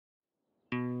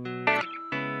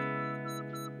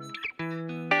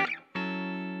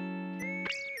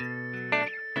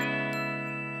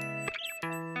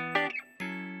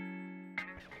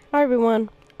Hi everyone,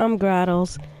 I'm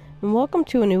Graddles, and welcome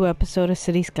to a new episode of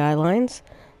City Skylines.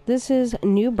 This is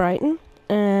New Brighton,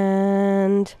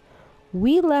 and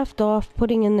we left off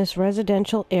putting in this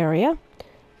residential area,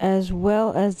 as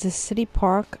well as the city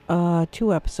park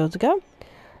 2 episodes ago.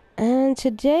 And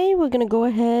today we're going to go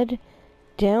ahead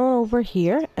down over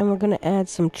here, and we're going to add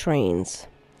some trains.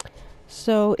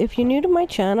 So if you're new to my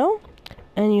channel,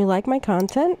 and you like my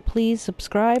content, please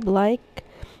subscribe, like,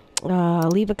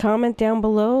 leave a comment down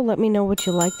below. Let me know what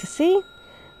you like to see,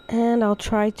 and I'll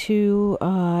try to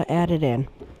add it in.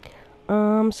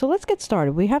 So let's get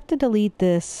started. We have to delete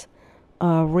this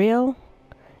rail,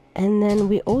 and then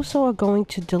we also are going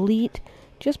to delete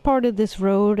just part of this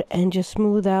road and just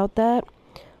smooth out that.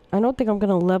 I don't think I'm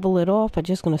going to level it off. I'm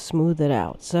just going to smooth it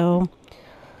out. So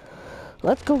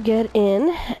let's go get in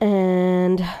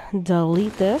and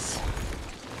delete this.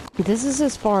 This is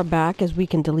as far back as we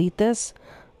can delete this,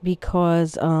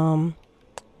 because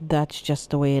that's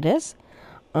just the way it is.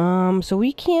 So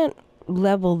we can't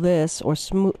level this or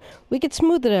smooth. We could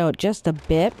smooth it out just a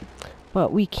bit,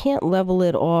 but we can't level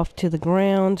it off to the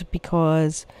ground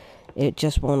because it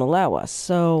just won't allow us.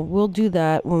 So we'll do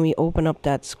that when we open up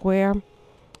that square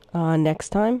next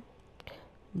time,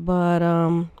 but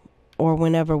or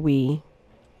whenever we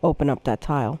open up that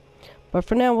tile. But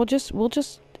for now, we'll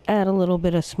just add a little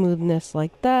bit of smoothness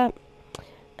like that.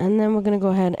 And then we're going to go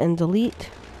ahead and delete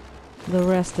the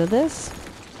rest of this.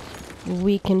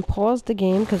 We can pause the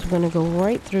game because we're going to go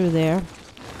right through there.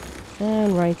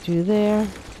 And right through there.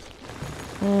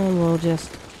 And we'll just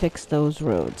fix those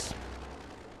roads.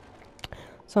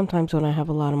 Sometimes when I have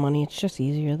a lot of money, it's just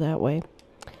easier that way.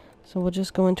 So we'll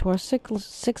just go into our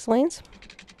six lanes.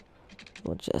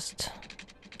 We'll just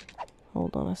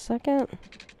hold on a second.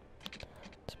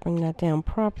 Let's bring that down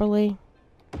properly.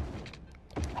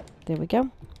 There we go.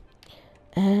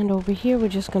 And over here, we're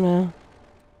just gonna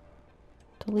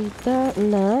delete that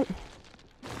and that.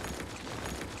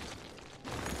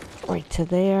 Right to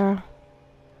there.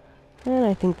 And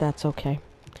I think that's okay.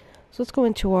 So let's go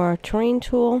into our terrain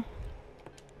tool.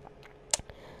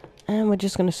 And we're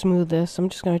just gonna smooth this. I'm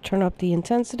just gonna turn up the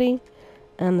intensity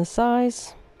and the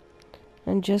size.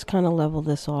 And just kind of level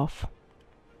this off.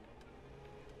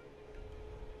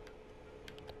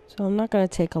 So I'm not gonna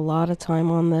take a lot of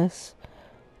time on this.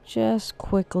 Just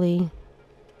quickly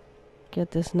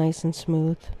get this nice and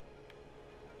smooth,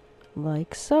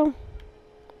 like so.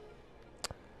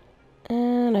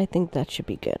 And I think that should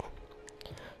be good.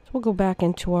 So we'll go back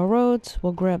into our roads,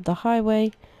 we'll grab the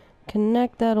highway,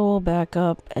 connect that all back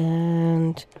up,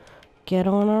 and get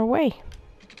on our way.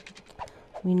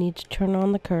 We need to turn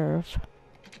on the curve.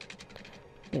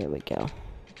 There we go.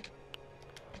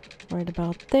 Right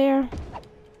about there.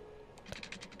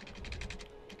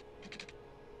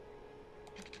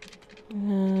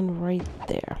 And right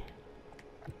there.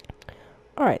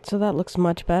 Alright, so that looks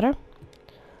much better.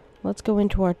 Let's go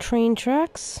into our train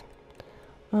tracks.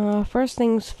 First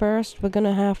things first, we're going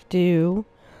to have to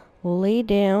lay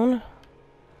down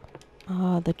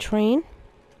the train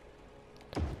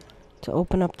to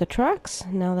open up the tracks.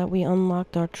 Now that we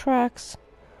unlocked our tracks,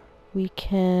 we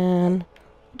can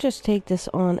just take this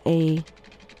on a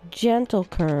gentle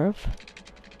curve.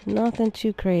 Nothing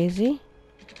too crazy.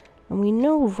 And we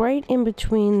know right in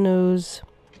between those,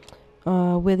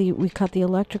 where we cut the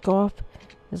electric off,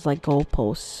 is like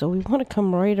goalposts. So we want to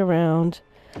come right around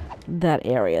that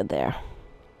area there.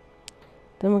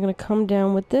 Then we're going to come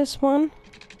down with this one.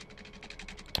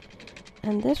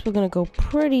 And this we're going to go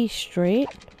pretty straight.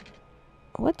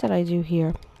 What did I do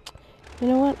here? You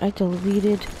know what? I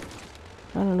deleted.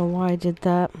 I don't know why I did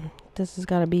that. This has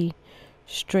got to be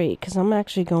straight, because I'm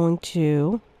actually going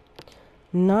to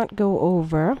not go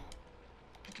over.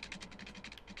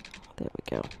 There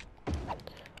we go.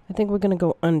 I think we're going to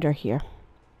go under here.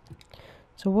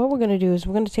 So what we're going to do is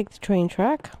we're going to take the train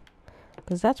track,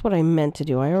 because that's what I meant to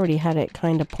do. I already had it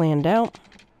kind of planned out.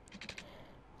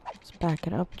 Let's back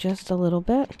it up just a little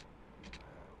bit.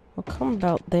 We'll come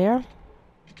about there.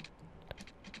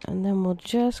 And then we'll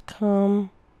just come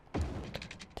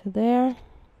to there.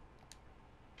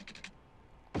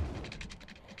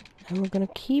 And we're going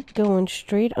to keep going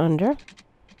straight under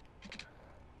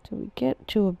till we get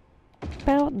to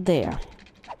about there.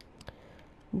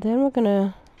 Then we're going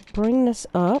to bring this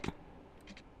up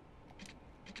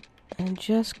and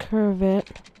just curve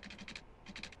it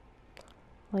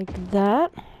like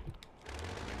that.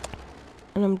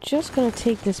 And I'm just going to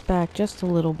take this back just a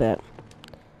little bit.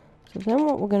 So then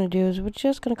what we're going to do is we're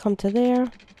just going to come to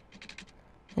there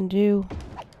and do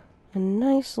a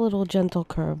nice little gentle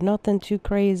curve. Nothing too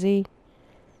crazy.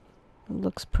 It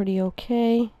looks pretty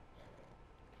okay.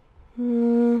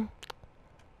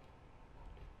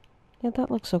 Yeah,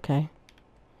 that looks okay.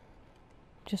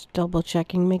 Just double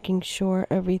checking, making sure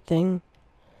everything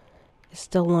is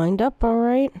still lined up all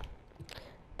right.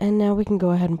 And now we can go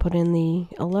ahead and put in the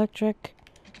electric,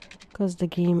 because the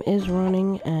game is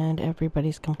running and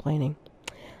everybody's complaining.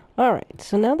 Alright,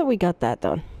 so now that we got that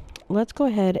done, let's go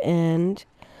ahead and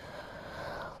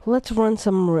let's run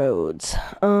some roads.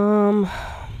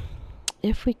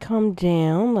 If we come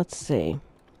down, let's see.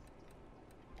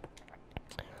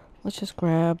 Let's just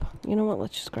grab, you know what,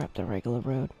 let's just grab the regular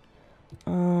road.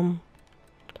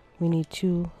 We need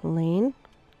 2 lane.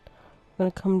 We're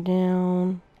gonna come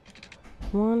down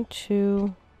 1,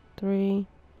 2, 3,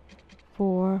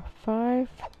 4, 5.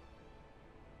 I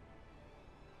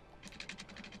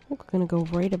think we're gonna go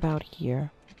right about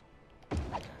here.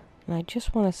 And I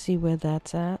just want to see where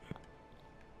that's at.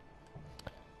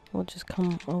 We'll just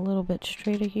come a little bit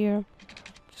straighter here.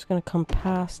 Just gonna come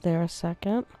past there a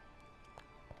second.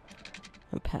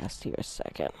 And past here a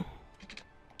second.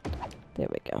 There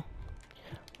we go.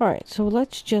 Alright, so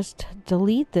let's just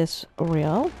delete this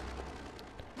rail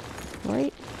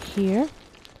right here.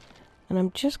 And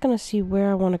I'm just gonna see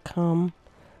where I want to come.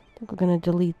 I think we're gonna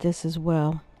delete this as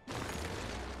well.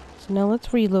 So now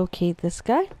let's relocate this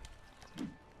guy.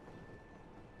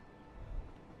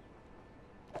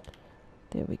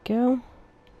 There we go.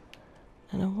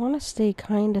 And I want to stay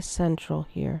kind of central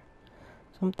here.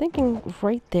 So I'm thinking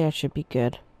right there should be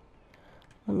good.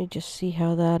 Let me just see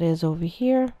how that is over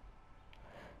here.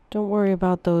 Don't worry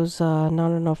about those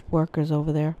not enough workers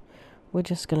over there. We're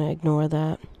just going to ignore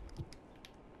that.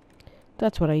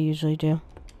 That's what I usually do.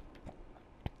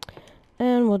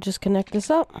 And we'll just connect this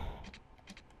up.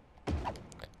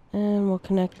 And we'll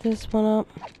connect this one up.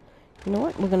 You know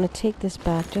what? We're going to take this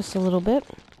back just a little bit,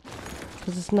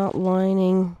 because it's not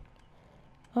lining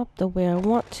up the way I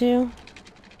want to.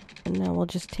 And now we'll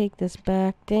just take this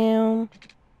back down.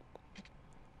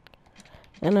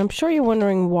 And I'm sure you're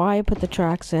wondering why I put the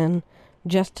tracks in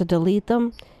just to delete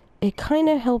them. It kind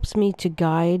of helps me to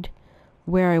guide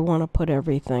where I want to put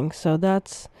everything. So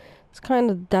that's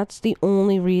the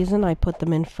only reason I put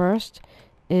them in first,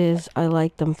 is I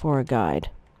like them for a guide.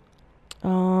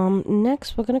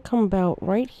 Next we're going to come about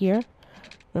right here.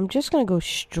 I'm just going to go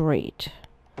straight.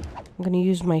 I'm going to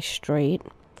use my straight.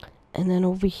 And then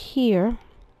over here,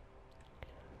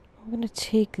 I'm going to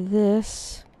take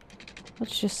this.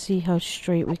 Let's just see how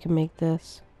straight we can make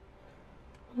this.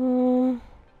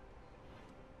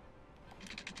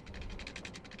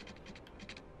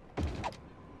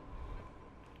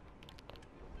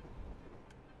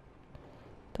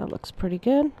 That looks pretty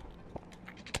good.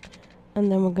 And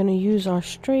then we're going to use our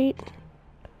straight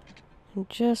and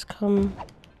just come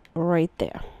right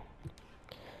there.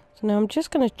 So now I'm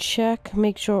just going to check,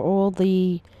 make sure all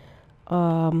the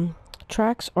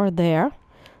tracks are there.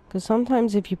 Because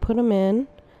sometimes if you put them in,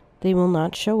 they will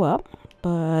not show up.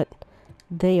 But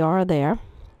they are there.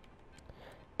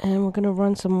 And we're going to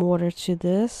run some water to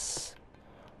this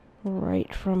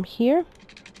right from here.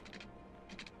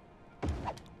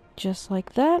 Just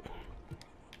like that.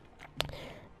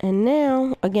 And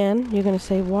now, again, you're going to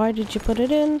say, why did you put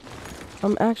it in?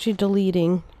 I'm actually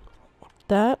deleting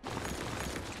that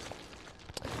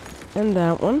and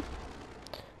that one.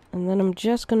 And then I'm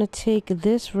just going to take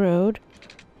this road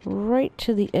right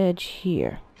to the edge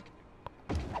here.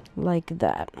 Like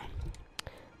that.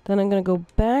 Then I'm going to go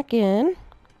back in.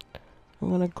 I'm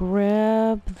going to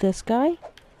grab this guy.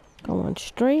 Go on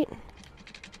straight.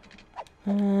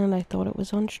 And I thought it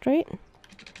was on straight.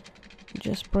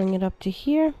 Just bring it up to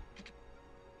here.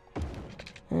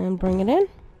 And bring it in.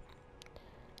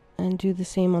 And do the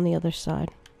same on the other side.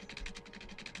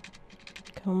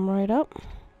 Come right up.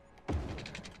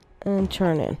 And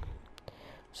turn in.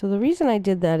 So the reason I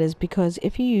did that is because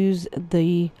if you use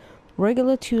the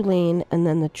regular 2-lane and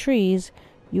then the trees,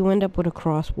 you end up with a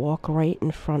crosswalk right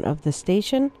in front of the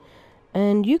station.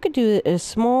 And you could do it as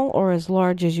small or as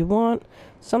large as you want.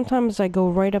 Sometimes I go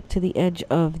right up to the edge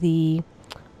of the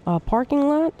parking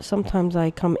lot. Sometimes I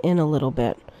come in a little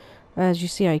bit. As you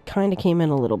see, I kind of came in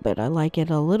a little bit. I like it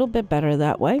a little bit better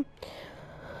that way.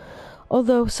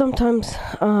 Although sometimes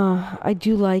I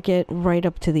do like it right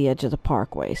up to the edge of the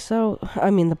parkway. So, I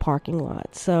mean the parking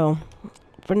lot. So,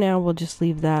 for now we'll just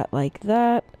leave that like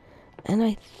that. And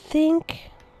I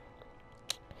think,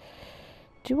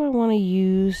 do I want to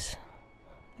use,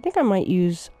 I think I might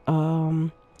use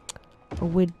a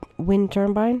wind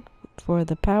turbine for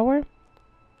the power.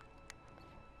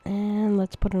 And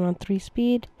let's put it on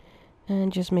 3-speed.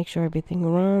 And just make sure everything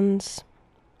runs.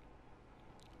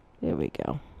 There we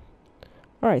go.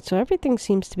 Alright, so everything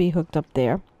seems to be hooked up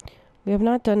there. We have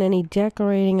not done any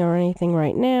decorating or anything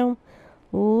right now.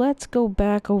 let's go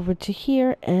back over to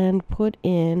here and put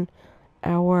in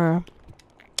our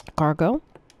cargo.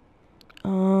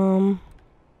 I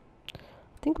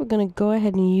think we're gonna go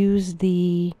ahead and use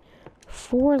the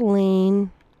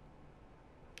 4-lane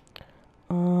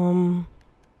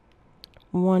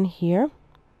one here.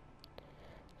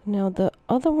 Now the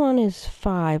other one is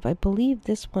 5. I believe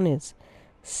this one is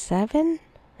 7.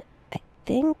 I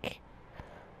think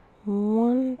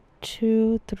 1,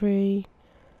 2, 3,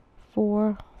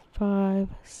 4, 5,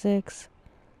 6,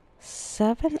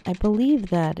 7. I believe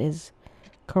that is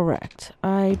correct.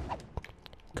 I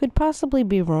could possibly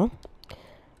be wrong.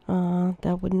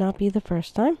 That would not be the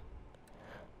first time.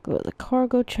 Go to the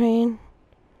cargo train.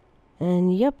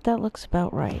 And yep, that looks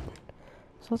about right.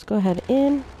 So let's go ahead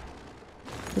in.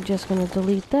 We're just going to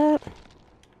delete that.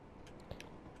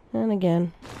 And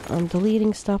again, I'm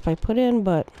deleting stuff I put in,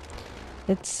 but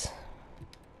it's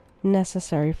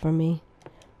necessary for me.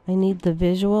 I need the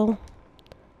visual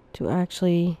to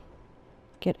actually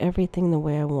get everything the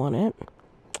way I want it.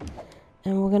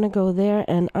 And we're going to go there,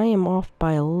 and I am off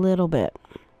by a little bit.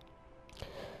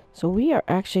 So we are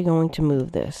actually going to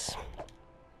move this.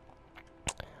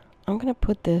 I'm going to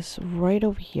put this right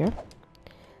over here.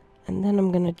 And then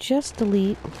I'm going to just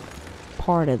delete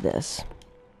part of this,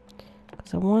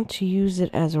 because I want to use it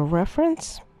as a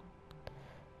reference.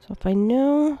 So if I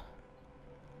know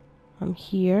I'm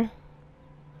here,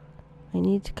 I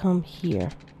need to come here.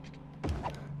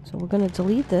 So we're going to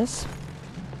delete this.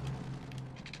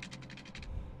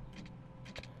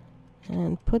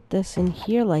 And put this in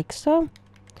here like so.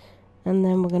 And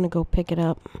then we're going to go pick it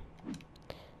up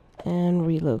and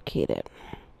relocate it.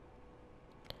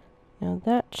 Now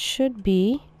that should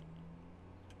be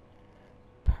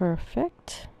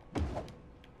perfect.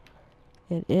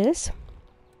 It is.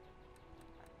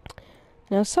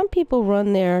 Now some people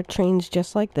run their trains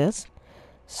just like this.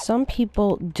 Some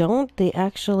people don't. They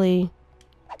actually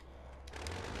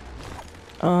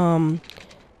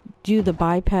do the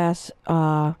bypass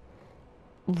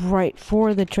right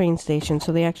for the train station,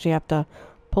 so they actually have to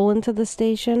pull into the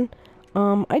station.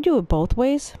 I do it both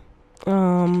ways.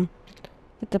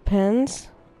 It depends.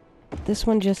 This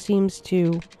one just seems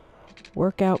to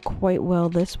work out quite well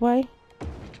this way,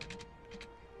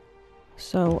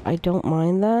 so I don't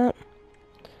mind that,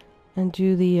 and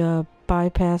do the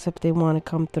bypass if they want to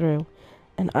come through.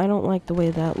 And I don't like the way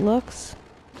that looks,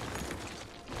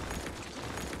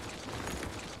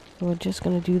 so we're just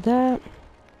going to do that.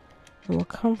 And we'll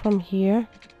come from here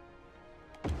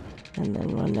and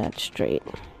then run that straight.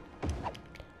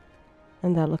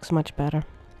 And that looks much better.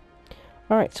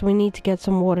 Alright, so we need to get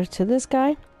some water to this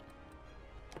guy.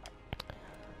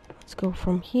 Let's go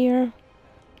from here.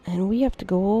 And we have to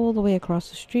go all the way across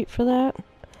the street for that,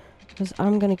 because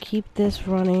I'm going to keep this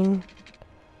running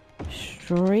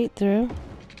straight through.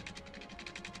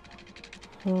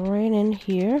 Right in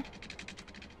here.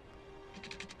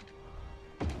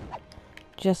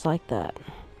 Just like that.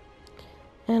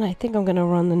 And I think I'm going to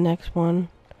run the next one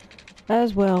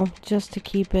as well, just to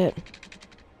keep it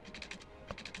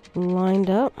lined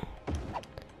up.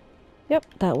 Yep,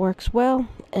 that works well.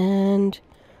 And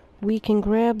we can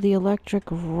grab the electric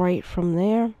right from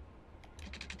there.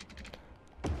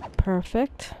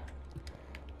 Perfect.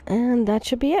 And that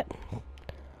should be it.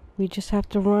 We just have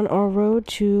to run our road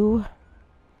to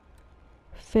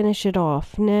finish it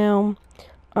off. Now,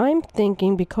 I'm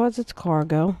thinking, because it's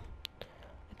cargo,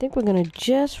 I think we're going to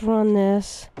just run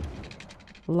this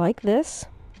like this,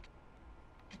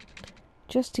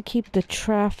 just to keep the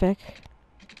traffic.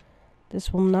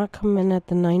 This will not come in at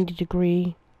the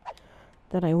 90-degree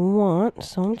that I want,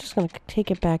 so I'm just going to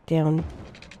take it back down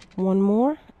one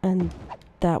more, and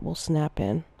that will snap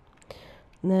in.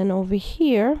 And then over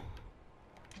here,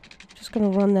 I'm just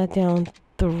going to run that down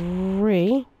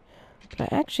 3.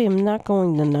 But I actually am not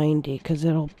going to 90 because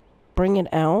it'll bring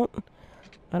it out.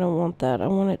 I don't want that. I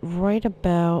want it right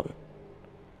about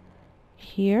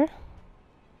here.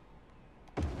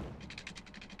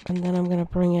 And then I'm going to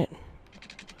bring it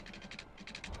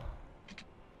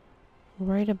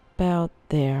right about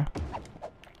there.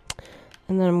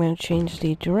 And then I'm going to change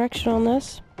the direction on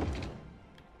this.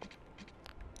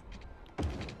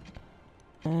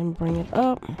 And bring it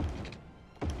up.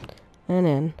 And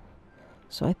in.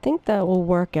 So I think that will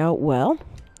work out well.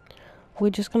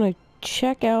 We're just going to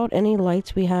check out any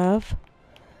lights we have.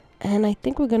 And I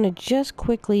think we're going to just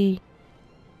quickly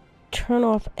turn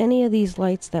off any of these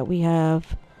lights that we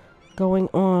have going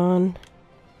on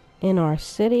in our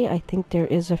city. I think there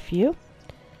is a few.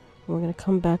 We're going to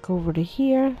come back over to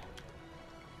here.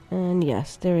 And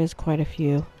yes, there is quite a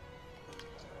few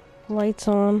lights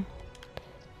on.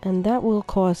 And that will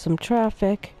cause some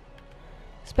traffic.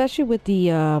 especially with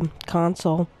the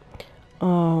console.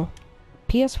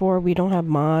 PS4, we don't have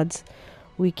mods.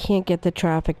 We can't get the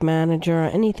traffic manager or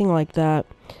anything like that.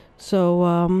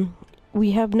 So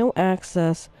we have no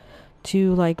access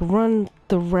to like run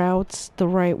the routes the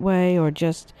right way, or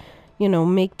just, you know,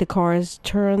 make the cars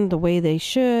turn the way they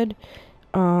should.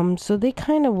 So they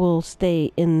kind of will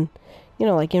stay in, you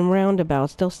know, like in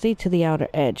roundabouts, they'll stay to the outer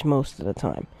edge most of the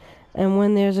time. And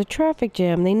when there's a traffic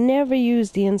jam, they never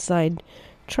use the inside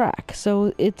track.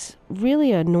 So it's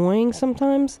really annoying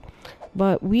sometimes,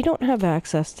 but we don't have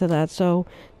access to that. So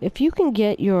if you can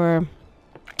get your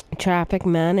traffic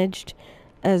managed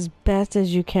as best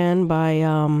as you can by,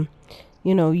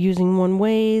 you know, using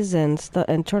one-ways and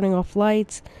turning off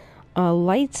lights,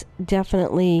 lights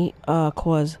definitely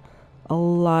cause a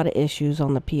lot of issues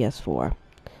on the PS4.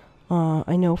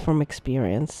 I know from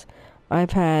experience.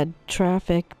 I've had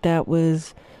traffic that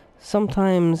was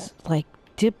sometimes like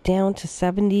dipped down to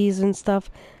 70s and stuff,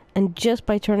 and just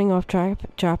by turning off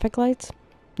traffic lights,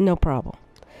 no problem.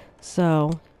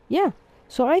 So, yeah.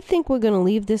 So I think we're going to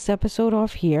leave this episode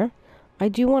off here. I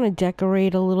do want to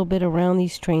decorate a little bit around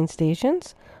these train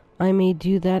stations. I may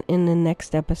do that in the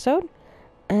next episode.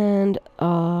 And,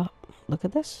 look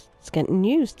at this. It's getting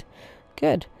used.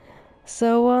 Good.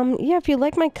 So, yeah, if you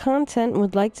like my content and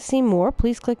would like to see more,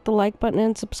 please click the like button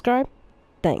and subscribe.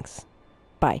 Thanks.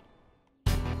 Bye.